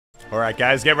All right,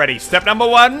 guys, get ready. Step number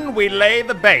 1, we lay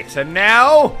the bait. And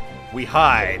now, we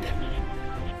hide.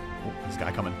 Oh, there's a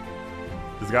guy coming.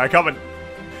 There's a guy coming.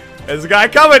 There's a guy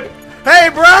coming. Hey,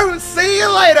 bro, see you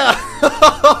later.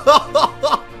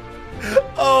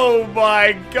 Oh,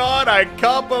 my God, I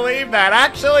can't believe that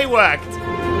actually worked.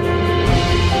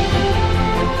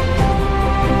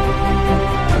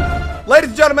 Ladies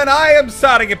and gentlemen, I am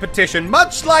starting a petition.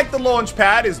 Much like the launch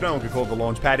pad is no longer called the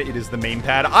launch pad, it is the meme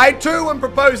pad. I too am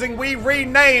proposing we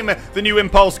rename the new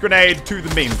impulse grenade to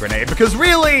the meme grenade. Because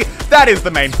really, that is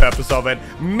the main purpose of it.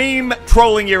 Meme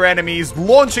trolling your enemies,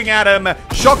 launching at them,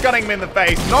 shotgunning them in the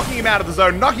face, knocking him out of the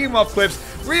zone, knocking him off cliffs.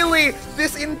 Really,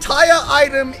 this entire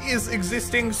item is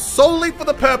existing solely for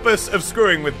the purpose of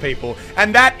screwing with people.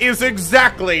 And that is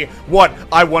exactly what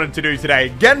I wanted to do today.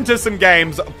 Get into some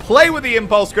games, play with the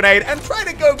impulse grenade, and try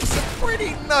to go for some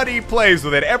pretty nutty plays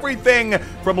with it. Everything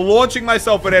from launching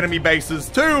myself at enemy bases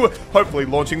to hopefully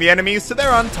launching the enemies to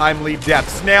their untimely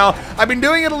deaths. Now, I've been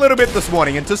doing it a little bit this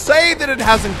morning, and to say that it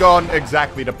hasn't gone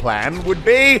exactly to plan would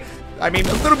be, I mean,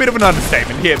 a little bit of an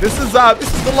understatement here. This is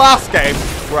the last game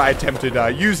where I attempted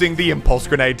using the impulse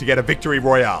grenade to get a victory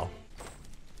royale.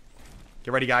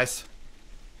 Get ready, guys.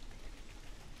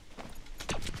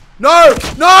 No!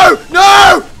 No!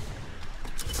 No!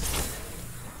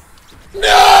 No!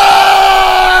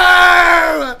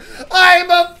 I'm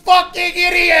a fucking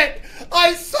idiot!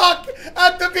 I suck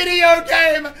at the video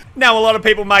game! Now, a lot of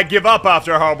people might give up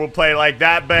after a horrible play like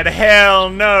that, but hell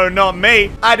no, not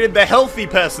me. I did the healthy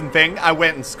person thing. I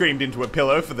went and screamed into a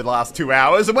pillow for the last 2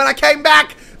 hours, and when I came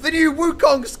back, the new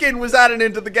Wukong skin was added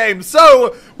into the game.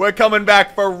 So, we're coming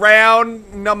back for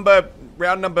round number,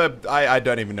 I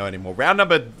don't even know anymore. Round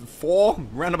number 4?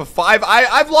 Round number 5?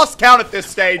 I've lost count at this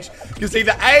stage. Because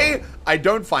either A, I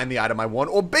don't find the item I want,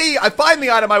 or B, I find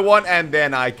the item I want, and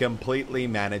then I completely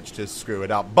manage to screw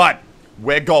it up. But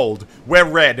we're gold, we're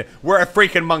red, we're a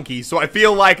freaking monkey, so I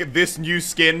feel like this new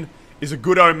skin is a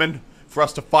good omen for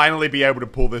us to finally be able to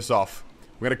pull this off.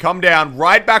 We're gonna come down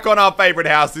right back on our favorite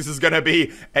house. This is gonna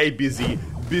be a busy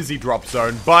drop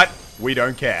zone, but we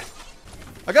don't care.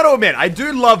 I gotta admit, I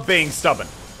do love being stubborn.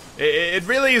 It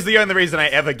really is the only reason I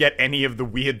ever get any of the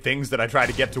weird things that I try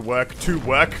to get to work.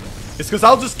 It's because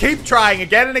I'll just keep trying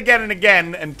again and again and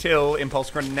again until impulse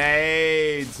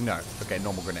grenades. No. Okay,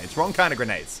 normal grenades. Wrong kind of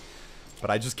grenades. But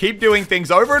I just keep doing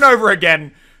things over and over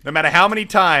again, no matter how many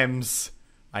times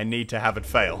I need to have it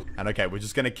fail. And okay, we're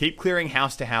just going to keep clearing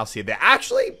house to house here. There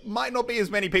actually might not be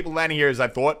as many people landing here as I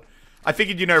thought. I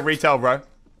figured, you know, retail row,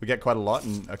 we get quite a lot.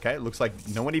 And okay, it looks like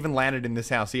no one even landed in this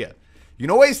house here. You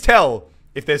can always tell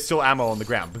if there's still ammo on the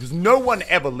ground, because no one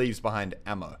ever leaves behind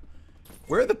ammo.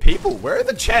 Where are the people? Where are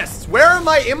the chests? Where are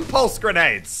my impulse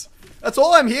grenades? That's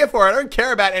all I'm here for. I don't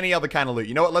care about any other kind of loot.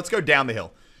 You know what? Let's go down the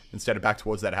hill instead of back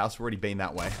towards that house. We've already been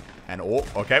that way. And, oh,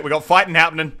 okay, we got fighting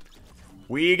happening.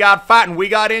 We got fighting. We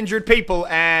got injured people.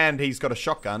 And he's got a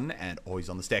shotgun. And, oh, he's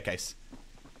on the staircase.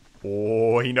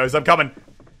 Oh, he knows I'm coming.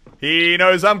 He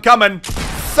knows I'm coming.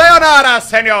 Sayonara,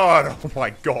 senor. Oh,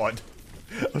 my God.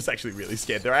 I was actually really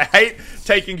scared there. I hate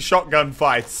taking shotgun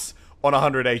fights on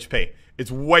 100 HP. It's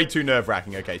way too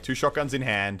nerve-wracking. Okay, 2 shotguns in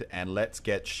hand, and let's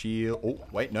get shield. Oh,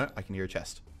 wait, no, I can hear a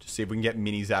chest. Just see if we can get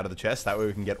minis out of the chest. That way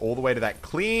we can get all the way to that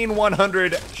clean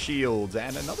 100 shields.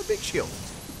 And another big shield.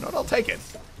 You know what, I'll take it.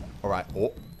 All right,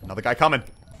 oh, another guy coming.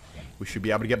 We should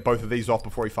be able to get both of these off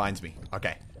before he finds me.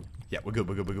 Okay. Yeah, we're good,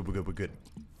 we're good, we're good, we're good, we're good.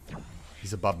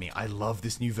 He's above me. I love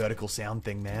this new vertical sound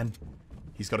thing, man.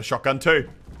 He's got a shotgun too.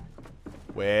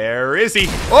 Where is he?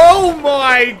 Oh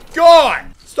my God!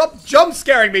 Stop jump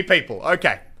scaring me, people.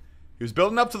 Okay. He was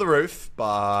building up to the roof,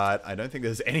 but I don't think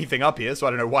there's anything up here, so I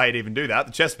don't know why he'd even do that.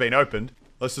 The chest's been opened.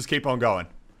 Let's just keep on going.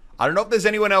 I don't know if there's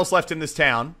anyone else left in this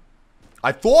town.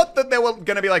 I thought that there were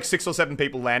going to be like 6 or 7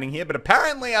 people landing here, but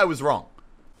apparently I was wrong.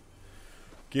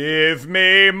 Give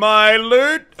me my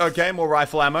loot. Okay, more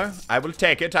rifle ammo. I will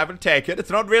take it. I will take it. It's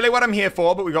not really what I'm here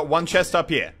for, but we've got 1 chest up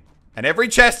here. And every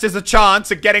chest is a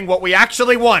chance at getting what we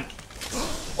actually want.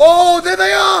 Oh, there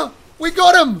they are! We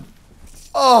got them!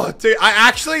 Oh, dude, I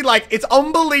actually, like, it's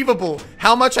unbelievable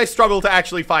how much I struggle to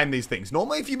actually find these things.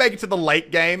 Normally, if you make it to the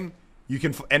late game, you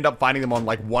can end up finding them on,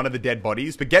 like, one of the dead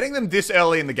bodies. But getting them this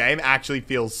early in the game actually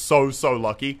feels so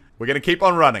lucky. We're gonna keep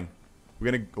on running.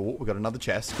 We're gonna, oh, we got another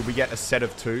chest. Could we get a set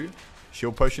of 2?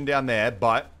 Shield potion down there,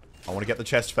 but I want to get the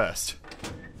chest first.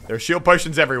 There are shield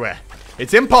potions everywhere.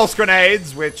 It's impulse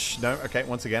grenades, which, no, okay,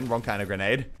 once again, wrong kind of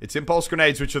grenade. It's impulse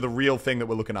grenades, which are the real thing that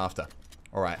we're looking after.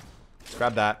 All right. Let's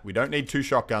grab that. We don't need 2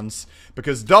 shotguns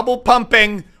because double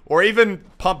pumping or even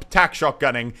pump tack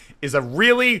shotgunning is a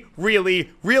really,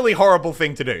 really, really horrible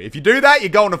thing to do. If you do that, you're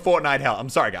going to Fortnite hell. I'm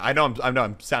sorry, guys. I know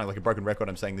I'm sounding like a broken record.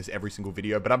 I'm saying this every single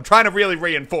video, but I'm trying to really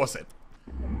reinforce it.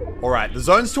 Alright, the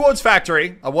zone's towards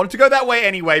factory. I wanted to go that way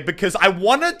anyway because I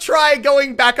want to try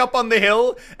going back up on the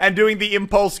hill and doing the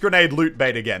impulse grenade loot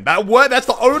bait again. That's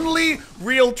the only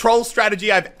real troll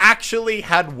strategy I've actually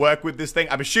had work with this thing.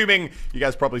 I'm assuming you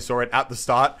guys probably saw it at the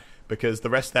start because the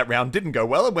rest of that round didn't go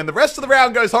well. And when the rest of the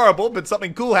round goes horrible but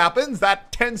something cool happens,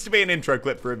 that tends to be an intro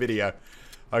clip for a video.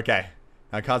 Okay,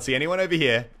 I can't see anyone over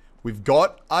here. We've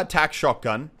got our tack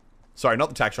shotgun. Sorry, not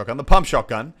the tack shotgun, the pump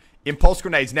shotgun. Impulse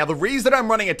grenades. Now, the reason I'm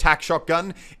running a tack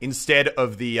shotgun instead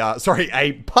of the,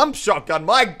 a pump shotgun,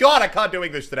 my god, I can't do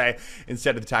English today,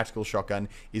 instead of the tactical shotgun,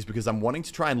 is because I'm wanting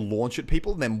to try and launch at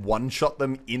people and then one-shot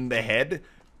them in the head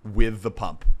with the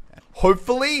pump.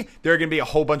 Hopefully, there are going to be a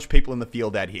whole bunch of people in the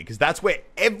field out here, because that's where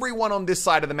everyone on this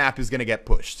side of the map is going to get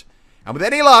pushed. And with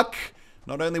any luck,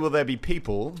 not only will there be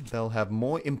people, they'll have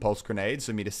more impulse grenades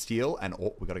for me to steal, and,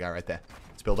 oh, we got a guy right there.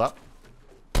 Let's build up.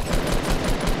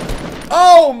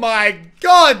 Oh my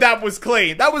god, that was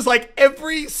clean. That was like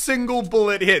every single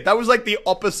bullet hit. That was like the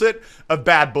opposite of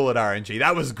bad bullet RNG.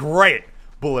 That was great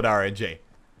bullet RNG.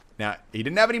 Now, he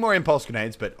didn't have any more impulse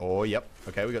grenades, but, oh, yep.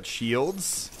 Okay, we got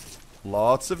shields.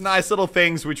 Lots of nice little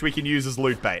things which we can use as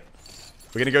loot bait.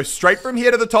 We're going to go straight from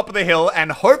here to the top of the hill,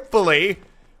 and hopefully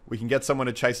we can get someone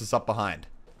to chase us up behind.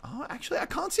 Oh, actually, I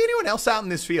can't see anyone else out in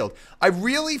this field. I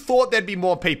really thought there'd be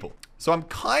more people. So I'm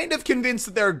kind of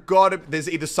convinced that there's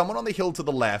either someone on the hill to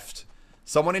the left,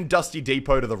 someone in Dusty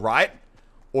Depot to the right,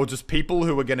 or just people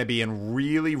who are going to be in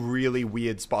really, really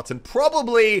weird spots and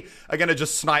probably are going to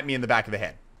just snipe me in the back of the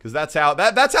head. Because that's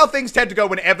how things tend to go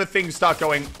whenever things start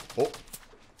going... Oh.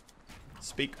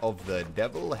 Speak of the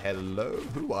devil. Hello.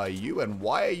 Who are you and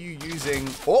why are you using...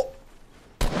 Oh.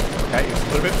 Okay, he's a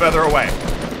little bit further away.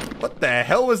 What the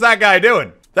hell was that guy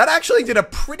doing? That actually did a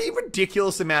pretty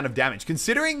ridiculous amount of damage.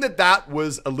 Considering that that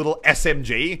was a little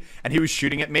SMG and he was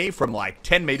shooting at me from like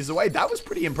 10 meters away, that was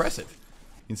pretty impressive.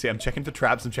 You can see I'm checking for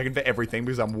traps, I'm checking for everything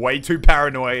because I'm way too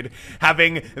paranoid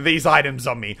having these items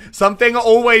on me. Something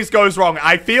always goes wrong.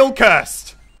 I feel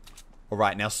cursed. All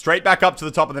right, now straight back up to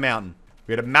the top of the mountain.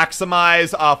 We got to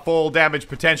maximize our fall damage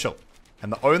potential.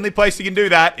 And the only place you can do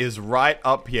that is right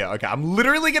up here. Okay, I'm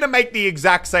literally going to make the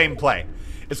exact same play.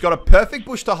 It's got a perfect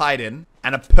bush to hide in,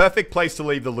 and a perfect place to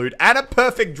leave the loot, and a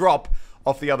perfect drop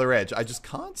off the other edge. I just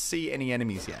can't see any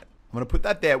enemies yet. I'm going to put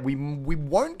that there. We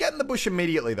won't get in the bush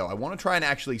immediately, though. I want to try and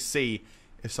actually see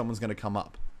if someone's going to come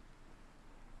up.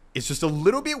 It's just a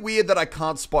little bit weird that I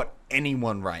can't spot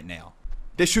anyone right now.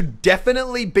 There should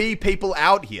definitely be people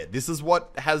out here. This is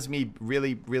what has me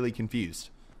really, really confused.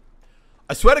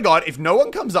 I swear to God, if no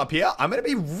one comes up here, I'm going to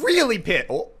be really pissed.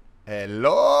 Oh.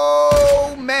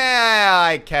 Hello, man.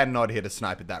 I cannot hit a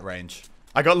snipe at that range.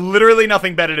 I got literally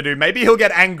nothing better to do. Maybe he'll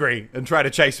get angry and try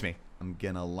to chase me. I'm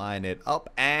gonna line it up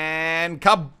and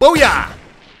kabooyah!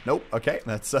 Nope, okay,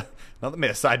 that's another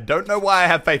miss. I don't know why I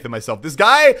have faith in myself. This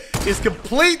guy is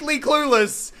completely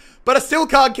clueless, but I still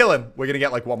can't kill him. We're gonna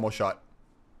get like one more shot.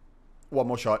 One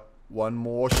more shot. One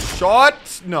more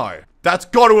shot. No. That's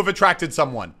got to have attracted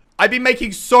someone. I've been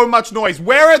making so much noise.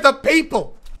 Where are the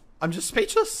people? I'm just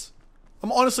speechless.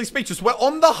 I'm honestly speechless. We're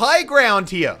on the high ground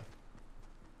here.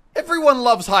 Everyone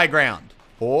loves high ground.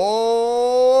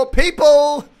 Oh,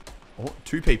 people. Oh,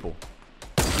 2 people.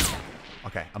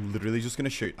 Okay, I'm literally just going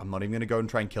to shoot. I'm not even going to go and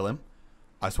try and kill him.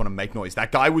 I just want to make noise.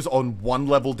 That guy was on 1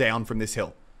 level down from this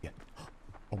hill. Yeah.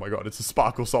 Oh my god, it's a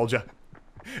sparkle soldier.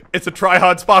 It's a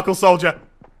try-hard sparkle soldier.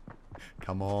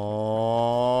 Come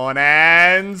on,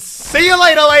 and see you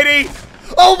later, lady.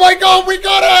 Oh my god, we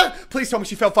got her. Please tell me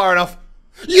she fell far enough.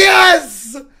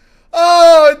 Yes!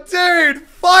 Oh, dude,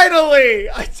 finally!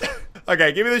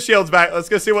 Okay, give me the shields back. Let's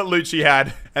go see what loot she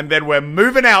had. And then we're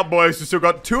moving out, boys. We've still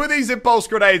got 2 of these impulse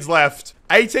grenades left.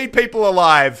 18 people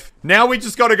alive. Now we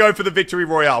just got to go for the victory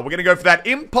royale. We're going to go for that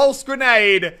impulse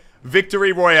grenade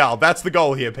victory royale. That's the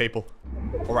goal here, people.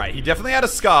 All right, he definitely had a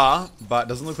scar, but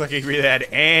doesn't look like he really had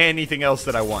anything else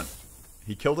that I want.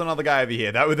 He killed another guy over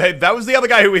here. That was the other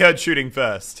guy who we heard shooting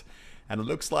first. And it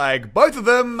looks like both of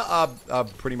them are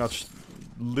pretty much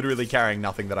literally carrying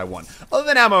nothing that I want. Other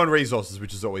than ammo and resources,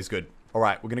 which is always good.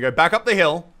 Alright, we're going to go back up the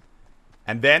hill.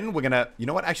 And then we're going to... You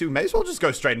know what? Actually, we may as well just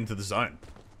go straight into the zone.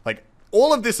 Like,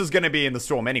 all of this is going to be in the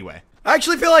storm anyway. I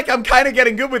actually feel like I'm kind of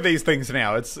getting good with these things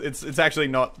now. It's actually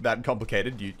not that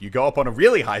complicated. You go up on a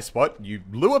really high spot, you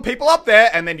lure people up there,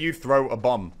 and then you throw a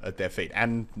bomb at their feet.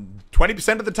 And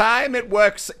 20% of the time, it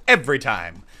works every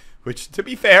time. Which, to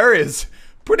be fair, is...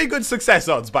 Pretty good success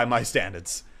odds by my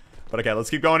standards. But okay, let's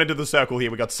keep going into the circle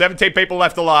here. We got 17 people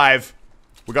left alive.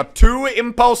 We got 2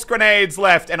 impulse grenades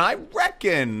left. And I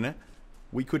reckon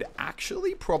we could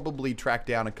actually probably track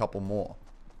down a couple more.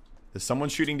 There's someone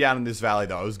shooting down in this valley,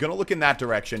 though. I was going to look in that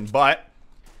direction, but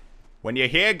when you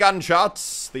hear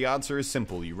gunshots, the answer is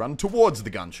simple. You run towards the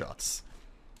gunshots.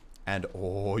 And,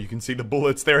 oh, you can see the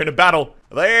bullets. They're in a battle.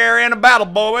 They're in a battle,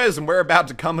 boys. And we're about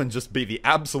to come and just be the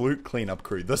absolute cleanup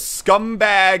crew. The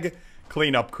scumbag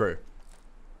cleanup crew.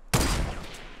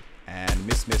 And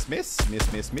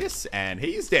miss. And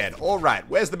he's dead. All right,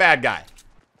 where's the bad guy?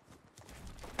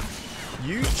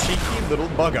 You cheeky little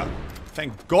bugger.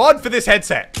 Thank God for this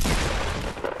headset.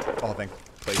 Oh,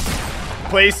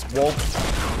 please, wall.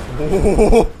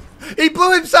 Oh, he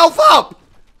blew himself up.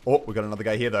 Oh, we got another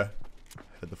guy here, though.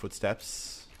 Heard the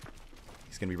footsteps.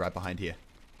 He's gonna be right behind here.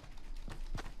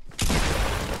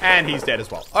 And he's dead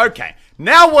as well. Okay,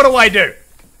 now what do I do?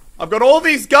 I've got all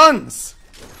these guns.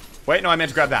 Wait, no, I meant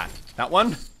to grab that. That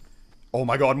one. Oh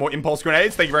my God, more impulse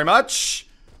grenades. Thank you very much.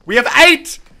 We have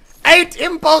 8! 8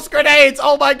 impulse grenades!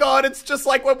 Oh my God, it's just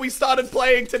like when we started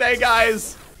playing today,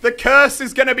 guys. The curse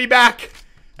is gonna be back.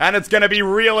 And it's gonna be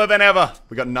realer than ever.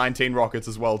 We got 19 rockets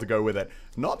as well to go with it.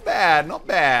 Not bad, not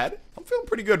bad. I'm feeling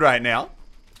pretty good right now.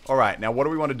 Alright, now what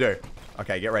do we want to do?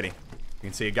 Okay, get ready. You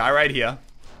can see a guy right here.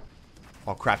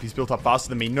 Oh crap, he's built up faster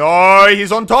than me. No,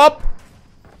 he's on top!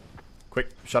 Quick,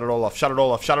 shut it all off, shut it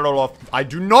all off, shut it all off. I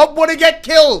do not want to get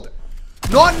killed!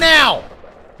 Not now!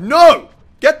 No!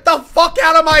 Get the fuck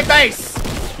out of my base!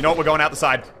 You know what, we're going out the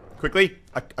side. Quickly.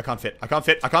 I can't fit, I can't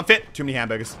fit, I can't fit. Too many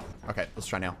hamburgers. Okay, let's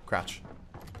try now. Crouch.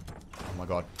 Oh my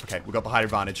God. Okay, we got the height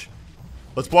advantage.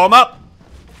 Let's blow him up!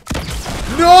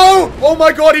 No! Oh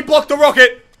my God, he blocked the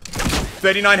rocket!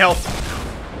 39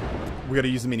 health. We gotta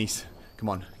use the minis. Come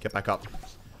on, get back up.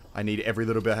 I need every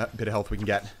little bit of health we can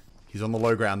get. He's on the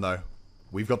low ground, though.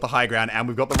 We've got the high ground, and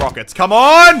we've got the rockets. Come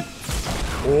on!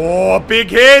 Oh, big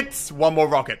hits! One more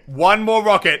rocket. One more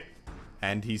rocket.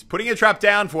 And he's putting a trap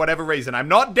down for whatever reason. I'm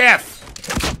not deaf.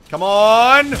 Come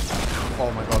on!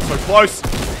 Oh my God, so close.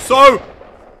 So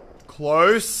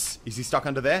close. Is he stuck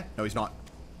under there? No, he's not.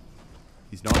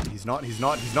 He's not.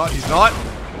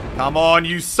 Come on,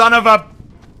 you son of a...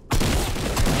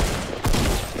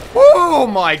 Oh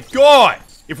my God!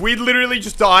 If we'd literally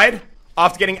just died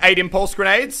after getting 8 impulse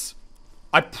grenades,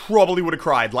 I probably would have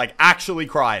cried. Like, actually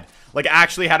cried. Like,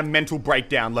 actually had a mental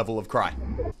breakdown level of cry.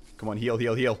 Come on,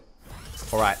 heal.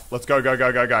 Alright, let's go.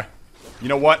 You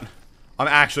know what? I'm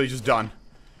actually just done.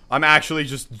 I'm actually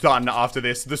just done after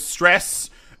this. The stress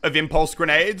of impulse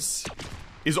grenades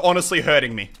is honestly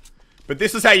hurting me. But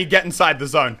this is how you get inside the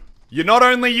zone. You not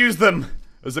only use them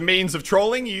as a means of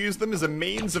trolling, you use them as a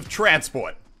means of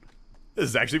transport. This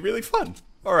is actually really fun.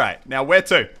 Alright, now where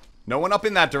to? No one up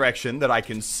in that direction that I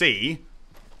can see.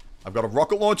 I've got a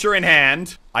rocket launcher in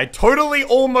hand. I totally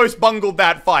almost bungled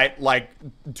that fight, like,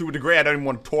 to a degree I don't even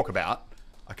want to talk about.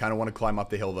 I kind of want to climb up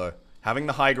the hill, though. Having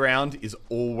the high ground is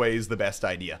always the best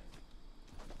idea.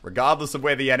 Regardless of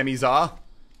where the enemies are,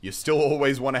 you still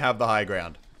always want to have the high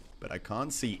ground. But I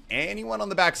can't see anyone on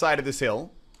the backside of this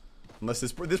hill. Unless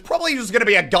there's probably just going to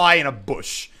be a guy in a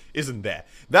bush, isn't there?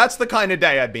 That's the kind of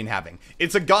day I've been having.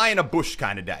 It's a guy in a bush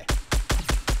kind of day.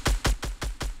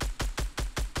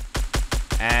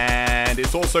 And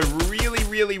it's also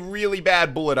really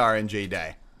bad bullet RNG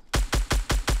day.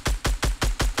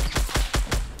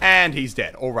 And he's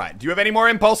dead. Alright. Do you have any more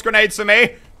impulse grenades for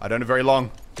me? I don't have very long.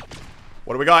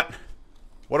 What do we got?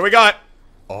 What do we got?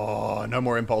 Oh, no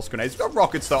more impulse grenades. We've got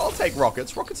rockets, though. I'll take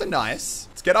rockets. Rockets are nice.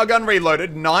 Let's get our gun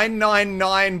reloaded.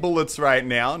 999 bullets right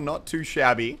now. Not too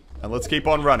shabby. And let's keep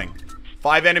on running.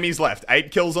 5 enemies left.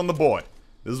 8 kills on the board.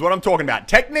 This is what I'm talking about.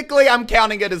 Technically, I'm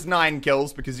counting it as 9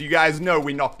 kills because you guys know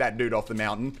we knocked that dude off the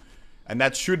mountain. And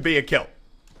that should be a kill.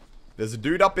 There's a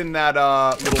dude up in that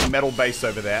little metal base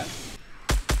over there.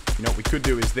 You know what we could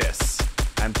do is this.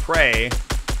 And pray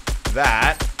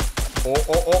that...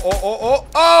 Oh,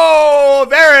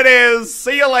 there it is.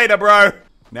 See you later, bro.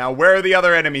 Now, where are the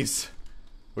other enemies?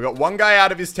 We got one guy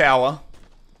out of his tower.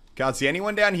 Can't see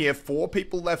anyone down here. 4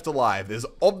 people left alive. There's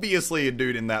obviously a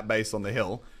dude in that base on the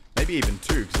hill. Maybe even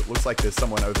 2, because it looks like there's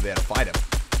someone over there to fight him.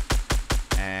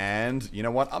 And, you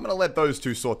know what? I'm going to let those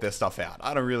 2 sort their stuff out.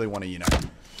 I don't really want to, you know,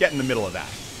 get in the middle of that.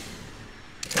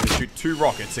 I'm going to shoot 2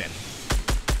 rockets in.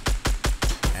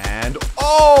 And,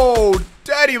 oh,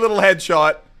 dirty little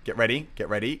headshot. Get ready,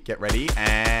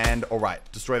 and, alright,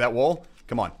 destroy that wall.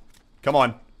 Come on,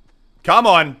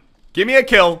 give me a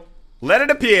kill, let it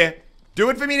appear,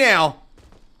 do it for me now.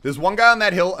 There's one guy on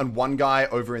that hill and one guy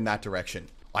over in that direction.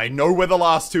 I know where the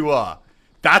last 2 are.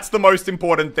 That's the most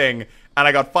important thing. And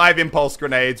I got 5 impulse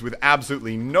grenades with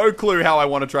absolutely no clue how I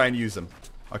want to try and use them.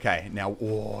 Okay, now,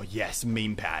 oh, yes,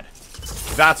 meme pad.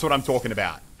 That's what I'm talking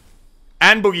about.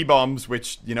 And boogie bombs,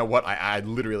 which, you know what, I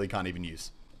literally can't even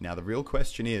use. Now, the real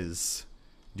question is,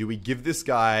 do we give this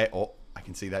guy... Oh, I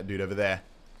can see that dude over there.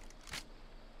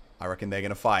 I reckon they're going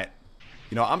to fight.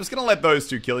 You know, I'm just going to let those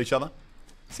two kill each other.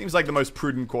 Seems like the most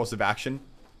prudent course of action.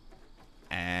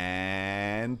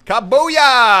 And...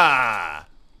 Kabooyah!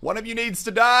 One of you needs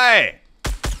to die.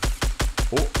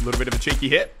 Oh, a little bit of a cheeky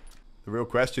hit. The real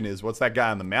question is, what's that guy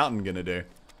on the mountain going to do?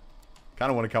 Kind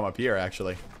of want to come up here,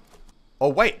 actually. Oh,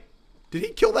 wait. Did he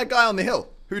kill that guy on the hill?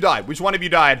 Who died? Which one of you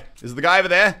died? Is it the guy over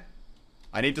there?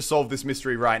 I need to solve this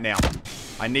mystery right now.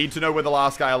 I need to know where the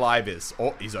last guy alive is.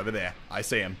 Oh, he's over there. I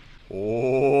see him.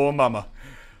 Oh, mama.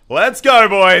 Let's go,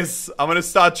 boys. I'm going to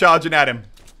start charging at him.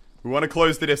 We want to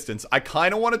close the distance. I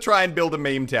kind of want to try and build a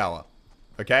meme tower.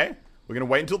 Okay? We're going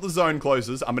to wait until the zone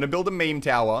closes. I'm going to build a meme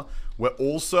tower. We're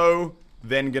also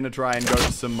then going to try and go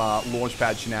to some launch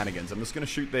pad shenanigans. I'm just going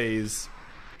to shoot these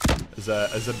as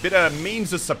a bit of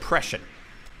means of suppression.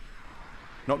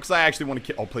 Not because I actually want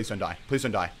to kill... Oh, please don't die. Please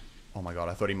don't die. Oh my god,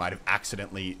 I thought he might have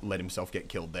accidentally let himself get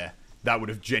killed there. That would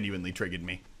have genuinely triggered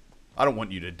me. I don't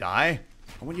want you to die.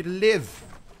 I want you to live.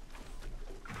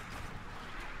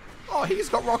 Oh, he's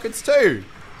got rockets too.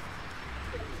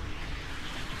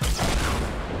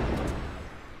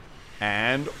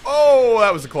 And... Oh,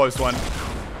 that was a close one.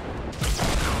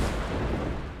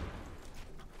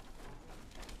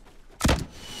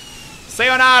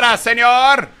 Sayonara,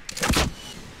 senor!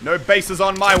 No bases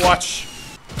on my watch.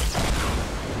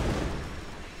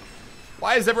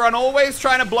 Why is everyone always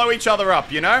trying to blow each other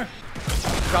up, you know?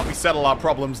 Can't we settle our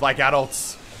problems like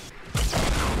adults?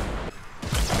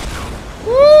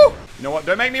 Woo! You know what?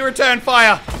 Don't make me return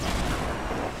fire.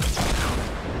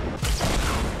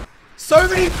 So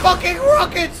many fucking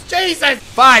rockets! Jesus!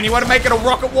 Fine, you want to make it a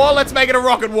rocket war? Let's make it a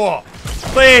rocket war.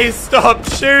 Please stop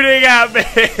shooting at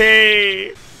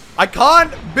me. I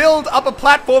can't build up a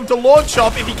platform to launch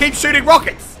off if you keep shooting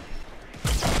rockets.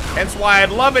 Hence why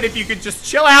I'd love it if you could just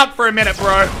chill out for a minute,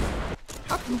 bro.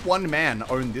 How can one man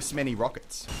own this many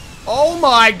rockets? Oh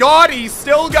my god, he's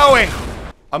still going.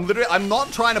 I'm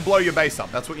not trying to blow your base up.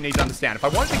 That's what you need to understand. If I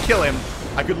wanted to kill him,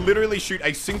 I could literally shoot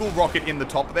a single rocket in the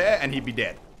top there and he'd be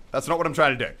dead. That's not what I'm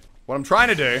trying to do. What I'm trying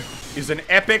to do is an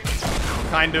epic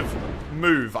kind of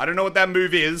move. I don't know what that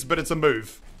move is, but it's a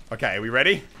move. Okay, are we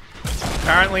ready?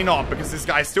 Apparently not, because this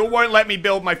guy still won't let me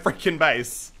build my freaking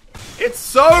base. It's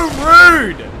so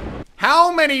rude!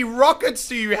 How many rockets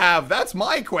do you have? That's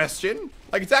my question.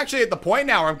 Like, it's actually at the point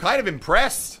now where I'm kind of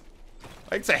impressed.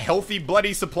 Like, it's a healthy,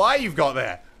 bloody supply you've got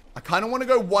there. I kind of want to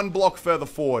go one block further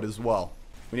forward as well.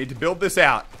 We need to build this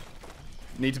out.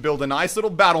 We need to build a nice little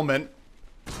battlement.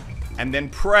 And then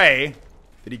pray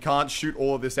that he can't shoot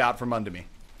all of this out from under me.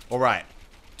 Alright.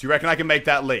 Do you reckon I can make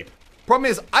that leap? Problem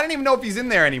is, I don't even know if he's in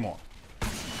there anymore.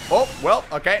 Oh, well,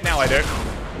 okay, now I do.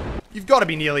 You've got to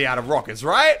be nearly out of rockets,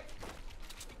 right?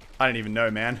 I don't even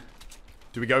know, man.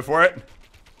 Do we go for it?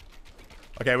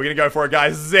 Okay, we're gonna go for it,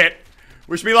 guys. This is it.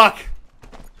 Wish me luck.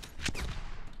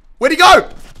 Where'd he go?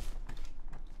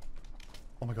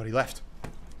 Oh my god, he left.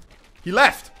 He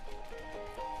left.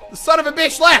 The son of a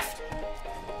bitch left.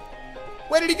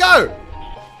 Where did he go?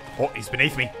 Oh, he's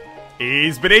beneath me.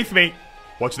 He's beneath me.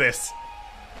 Watch this.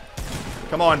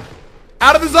 Come on.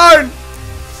 Out of the zone.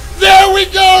 There we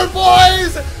go,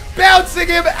 boys. Bouncing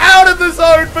him out of the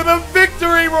zone for the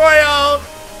victory royale.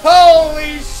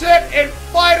 Holy shit, it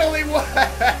finally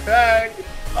worked.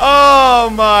 Oh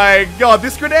my god,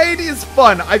 this grenade is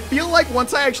fun. I feel like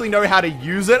once I actually know how to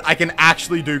use it, I can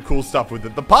actually do cool stuff with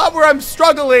it. The part where I'm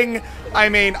struggling, I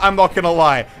mean, I'm not gonna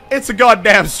lie, it's a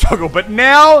goddamn struggle. But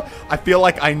now, I feel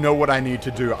like I know what I need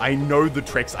to do. I know the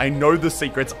tricks, I know the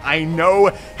secrets, I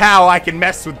know how I can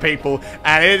mess with people,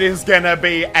 and it is gonna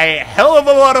be a hell of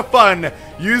a lot of fun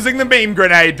using the meme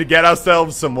grenade to get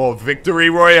ourselves some more victory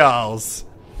royales.